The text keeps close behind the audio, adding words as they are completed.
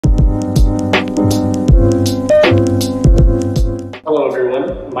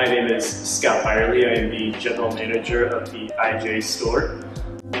name is Scott Byerly. I am the general manager of the iJay store.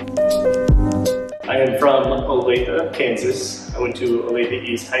 I am from Olathe, Kansas. I went to Olathe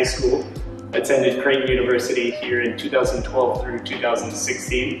East High School. Attended Creighton University here in 2012 through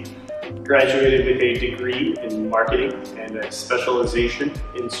 2016. Graduated with a degree in marketing and a specialization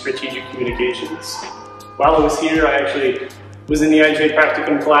in strategic communications. While I was here, I actually was in the iJay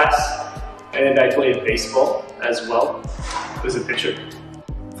Practicum class, and I played baseball as well. There's a picture.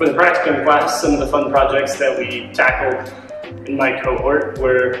 For the Practicum class, some of the fun projects that we tackled in my cohort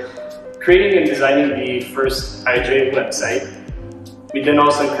were creating and designing the first iJay website. We then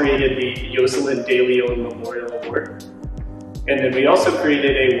also created the Jocelyn De Leon Memorial Award. And then we also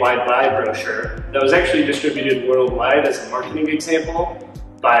created a Wide Buy brochure that was actually distributed worldwide as a marketing example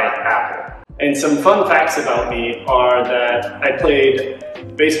by Apple. And some fun facts about me are that I played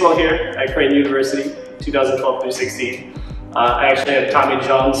baseball here at Creighton University, 2012 through 16. I actually had Tommy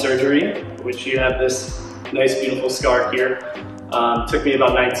John surgery, which you have this nice beautiful scar here. Took me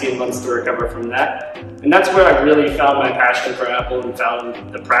about 19 months to recover from that. And that's where I really found my passion for Apple and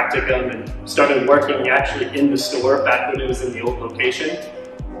found the Practicum and started working actually in the store back when it was in the old location.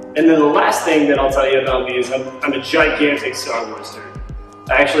 And then the last thing that I'll tell you about me is I'm a gigantic Star Wars nerd.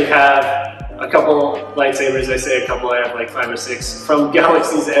 I actually have a couple lightsabers. I say a couple, I have like 5 or 6 from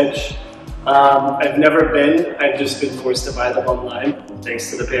Galaxy's Edge. I've never been, I've just been forced to buy them online thanks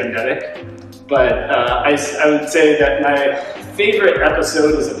to the pandemic. But I would say that my favorite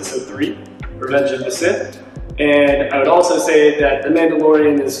episode is episode 3, Revenge of the Sith. And I would also say that The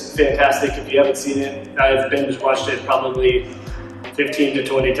Mandalorian is fantastic. If you haven't seen it, I've binge watched it probably 15 to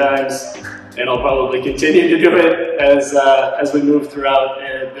 20 times. And I'll probably continue to do it as we move throughout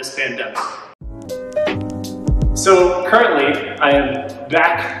this pandemic. So currently, I am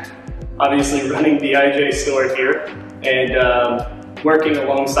back, obviously running the iJay store here and working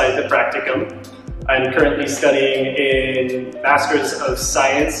alongside the Practicum. I'm currently studying in Master's of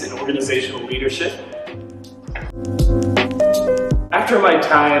Science in Organizational Leadership. After my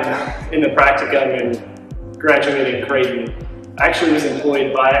time in the Practicum and graduating Creighton, I actually was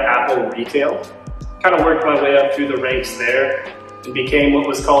employed by Apple Retail. Kind of worked my way up through the ranks there and became what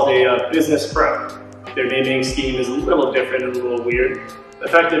was called a business pro. Their naming scheme is a little different and a little weird.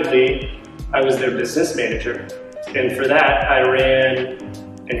 Effectively, I was their business manager. And for that, I ran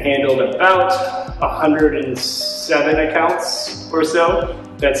and handled about 107 accounts or so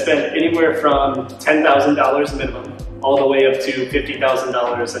that spent anywhere from $10,000 minimum all the way up to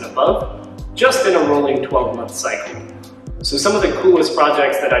 $50,000 and above, just in a rolling 12-month cycle. So some of the coolest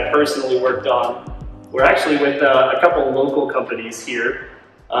projects that I personally worked on were actually with a couple of local companies here.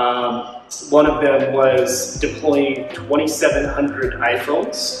 One of them was deploying 2,700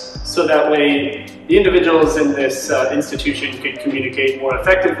 iPhones. So that way the individuals in this institution could communicate more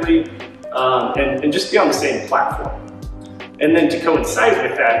effectively and just be on the same platform. And then to coincide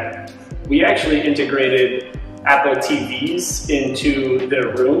with that, we actually integrated Apple TVs into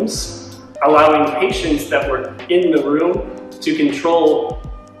their rooms, allowing patients that were in the room to control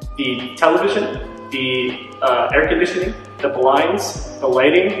the television, the air conditioning, the blinds, the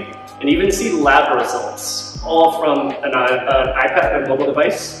lighting, and even see lab results, all from an iPad or mobile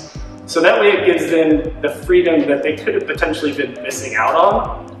device. So that way it gives them the freedom that they could have potentially been missing out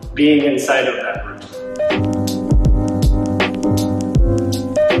on being inside of that room.